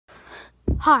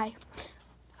Hi,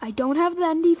 I don't have the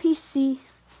NDPC,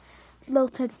 little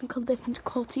technical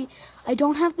difficulty. I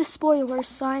don't have the spoilers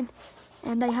sign,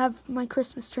 and I have my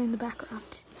Christmas tree in the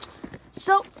background.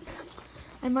 So,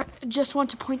 I just want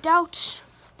to point out,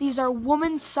 these are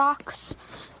women's socks,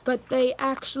 but they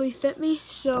actually fit me.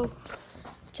 So,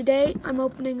 today I'm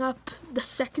opening up the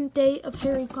second day of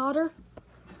Harry Potter.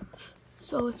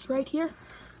 So, it's right here.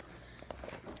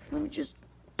 Let me just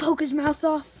poke his mouth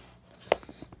off.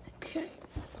 Okay.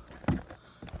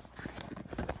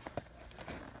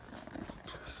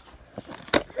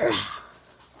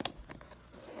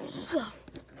 So,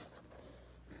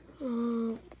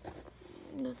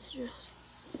 let's just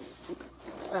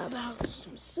grab out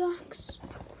some socks.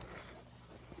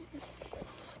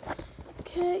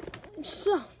 Okay,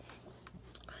 so,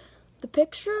 the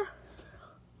picture,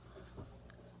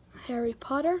 Harry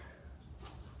Potter,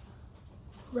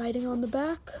 writing on the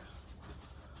back,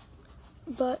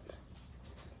 but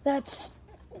that's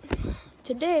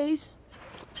today's.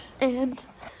 And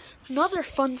another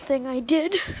fun thing I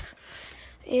did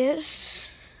is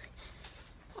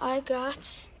I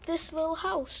got this little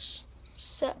house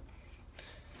set.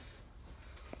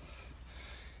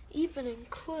 Even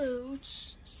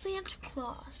includes Santa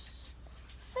Claus,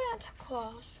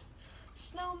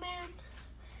 snowman,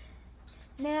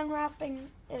 man wrapping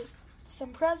some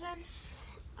presents,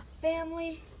 a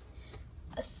family,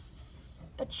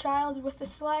 a child with a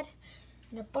sled,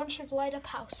 and a bunch of light up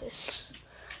houses.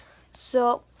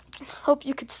 So, hope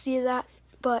you could see that,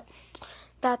 but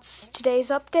that's today's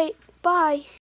update. Bye!